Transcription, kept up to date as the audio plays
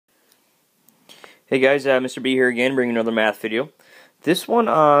Hey guys, Mr. B here again, bringing another math video. This one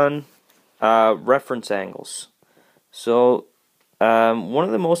on reference angles. So, one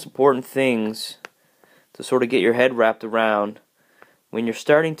of the most important things to sort of get your head wrapped around when you're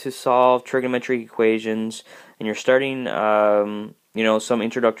starting to solve trigonometric equations and you're starting, some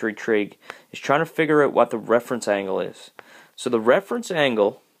introductory trig, is trying to figure out what the reference angle is. So the reference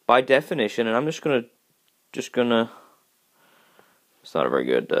angle, by definition, and I'm just gonna, it's not a very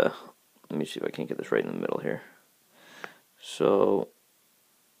good. Let me see if I can get this right in the middle here. So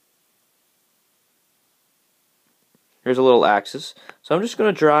here's a little axis. So I'm just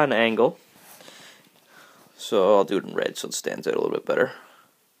going to draw an angle. So I'll do it in red so it stands out a little bit better.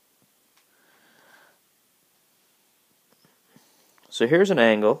 So here's an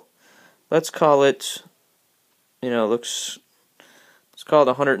angle. Let's call it, let's call it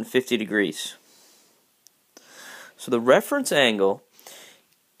 150 degrees. So the reference angle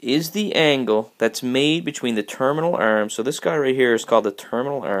is the angle that's made between the terminal arm. So this guy right here is called the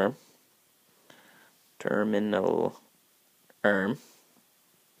terminal arm.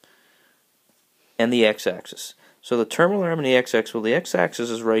 And the x-axis. So the terminal arm and the x-axis, well, the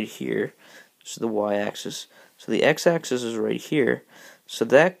x-axis is right here. This is the y-axis. So the x-axis is right here. So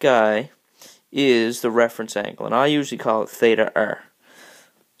that guy is the reference angle. And I usually call it theta r.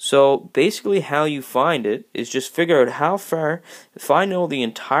 So basically how you find it is just figure out how far, if I know the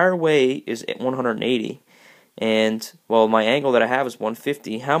entire way is 180, and, well, my angle that I have is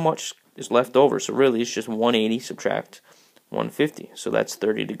 150, how much is left over? So really it's just 180 subtract 150, so that's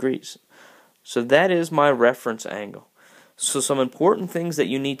 30 degrees. So that is my reference angle. So some important things that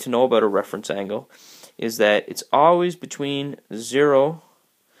you need to know about a reference angle is that it's always between 0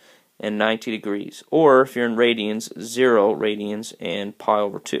 and 90 degrees, or if you're in radians, 0 radians and pi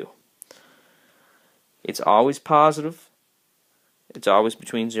over 2. It's always positive. It's always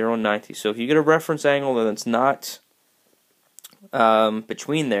between 0 and 90. So if you get a reference angle that's not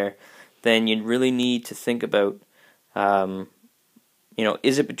between there, then you really need to think about,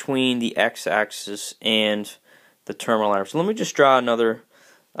 is it between the x-axis and the terminal arm? So let me just draw another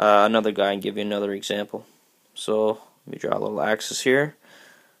guy and give you another example. So let me draw a little axis here.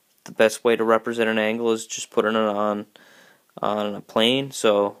 The best way to represent an angle is just putting it on a plane.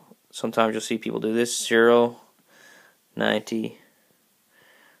 So sometimes you'll see people do this: 0, 90,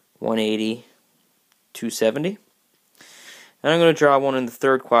 180, 270. And I'm going to draw one in the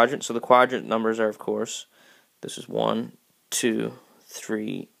third quadrant. So the quadrant numbers are, of course, this is 1, 2,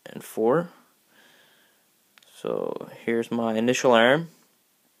 3, and 4. So here's my initial arm.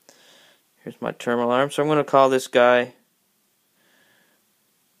 Here's my terminal arm. So I'm going to call this guy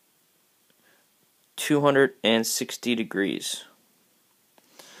 260 degrees.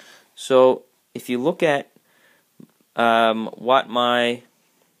 So if you look at what my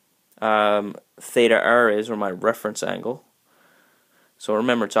theta r is, or my reference angle, so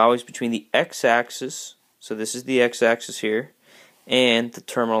remember it's always between the x-axis, so this is the x-axis here, and the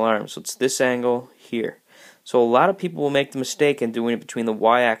terminal arm, so it's this angle here. So a lot of people will make the mistake in doing it between the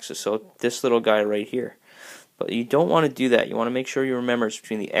y-axis, so this little guy right here. But you don't want to do that. You want to make sure you remember it's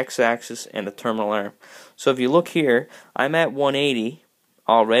between the x-axis and the terminal arm. So if you look here, I'm at 180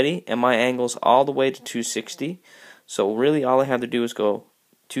 already, and my angle's all the way to 260. So really all I have to do is go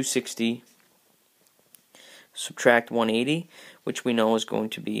 260, subtract 180, which we know is going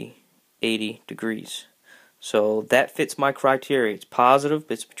to be 80 degrees. So that fits my criteria. It's positive,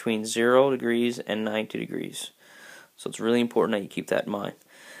 it's between 0 degrees and 90 degrees. So it's really important that you keep that in mind.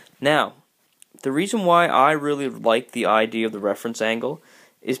 Now, the reason why I really like the idea of the reference angle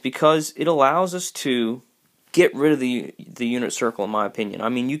is because it allows us to get rid of the unit circle, in my opinion. I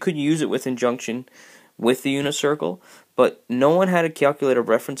mean, you could use it with injunction with the unit circle, but knowing how to calculate a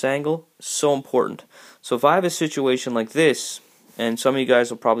reference angle is so important. So if I have a situation like this, and some of you guys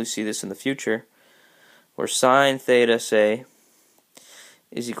will probably see this in the future, where sine theta, say,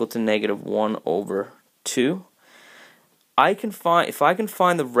 is equal to -1/2, if I can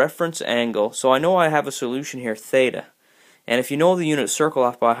find the reference angle, so I know I have a solution here, theta, and if you know the unit circle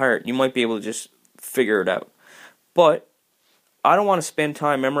off by heart, you might be able to just figure it out. But I don't want to spend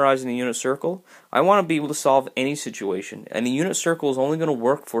time memorizing the unit circle. I want to be able to solve any situation, and the unit circle is only going to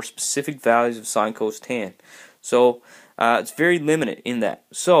work for specific values of sine, cos, tan. So it's very limited in that.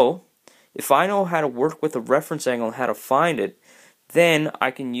 So if I know how to work with the reference angle and how to find it, then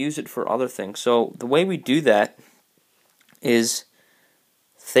I can use it for other things. So the way we do that is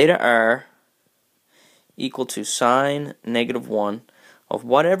theta r equal to sine -1 of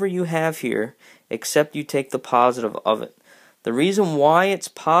whatever you have here, except you take the positive of it. The reason why it's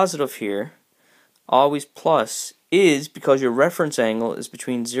positive here, always plus, is because your reference angle is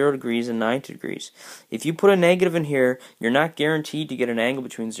between 0 degrees and 90 degrees. If you put a negative in here, you're not guaranteed to get an angle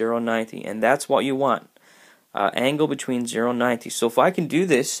between 0 and 90, and that's what you want. Angle between 0 and 90. So if I can do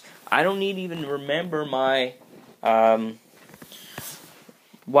this, I don't need to even remember my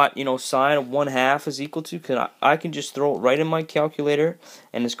what sine of 1/2 is equal to, because I can just throw it right in my calculator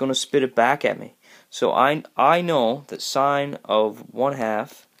and it's going to spit it back at me. So I know that sine of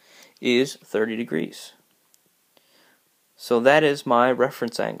 1/2 is 30 degrees. So that is my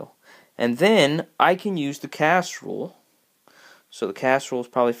reference angle. And then I can use the cast rule. So the cast rule is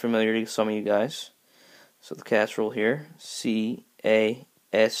probably familiar to some of you guys. So the cast rule here, C-A-S-T.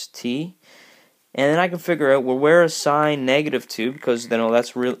 And then I can figure out, well, where is sine -2? Because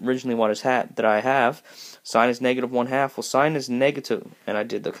that's originally what that I have. Sine is -1/2. Well, sine is negative, and I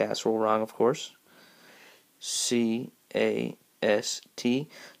did the cast rule wrong, of course. C-A-S-T.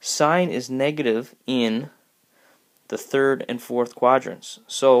 Sine is negative in the third and fourth quadrants.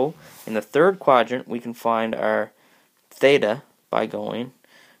 So in the third quadrant, we can find our theta by going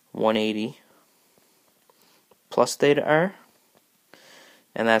 180 plus theta r,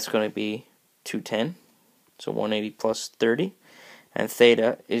 and that's going to be 210. So 180 plus 30, and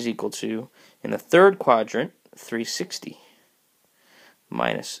theta is equal to, in the third quadrant, 360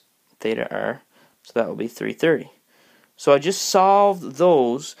 minus theta r, so that will be 330. So I just solved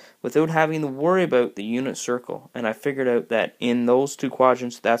those without having to worry about the unit circle, and I figured out that in those two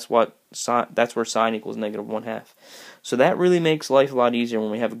quadrants, that's where sine equals -1/2. So that really makes life a lot easier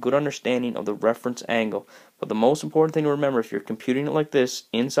when we have a good understanding of the reference angle. But the most important thing to remember, if you're computing it like this,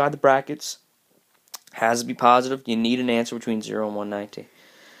 inside the brackets, has to be positive. You need an answer between 0 and 190.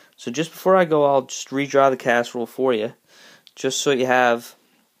 So just before I go, I'll just redraw the cast rule for you, just so you have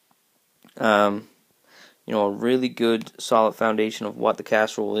a really good solid foundation of what the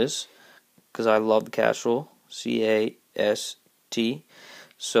cast rule is, because I love the cast rule, C-A-S-T.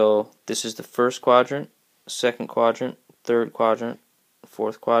 So this is the first quadrant, second quadrant, third quadrant,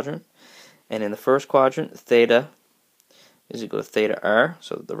 fourth quadrant, and in the first quadrant, theta is equal to theta r,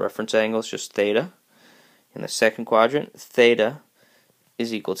 so the reference angle is just theta. In the second quadrant, theta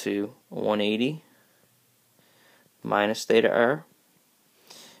is equal to 180 minus theta r.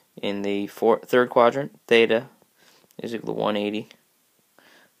 In the third quadrant, theta is equal to 180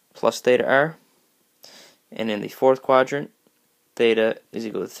 plus theta r. And in the fourth quadrant, theta is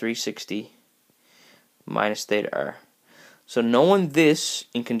equal to 360 minus theta r. So knowing this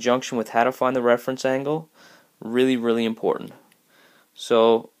in conjunction with how to find the reference angle, really, really important.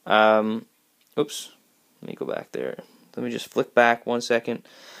 So, oops, let me go back there. Let me just flick back 1 second.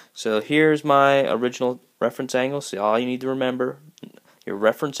 So here's my original reference angle. So all you need to remember, your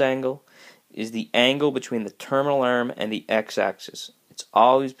reference angle is the angle between the terminal arm and the x-axis. It's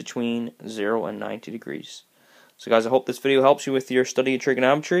always between 0 and 90 degrees. So guys, I hope this video helps you with your study of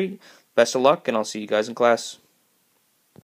trigonometry. Best of luck, and I'll see you guys in class.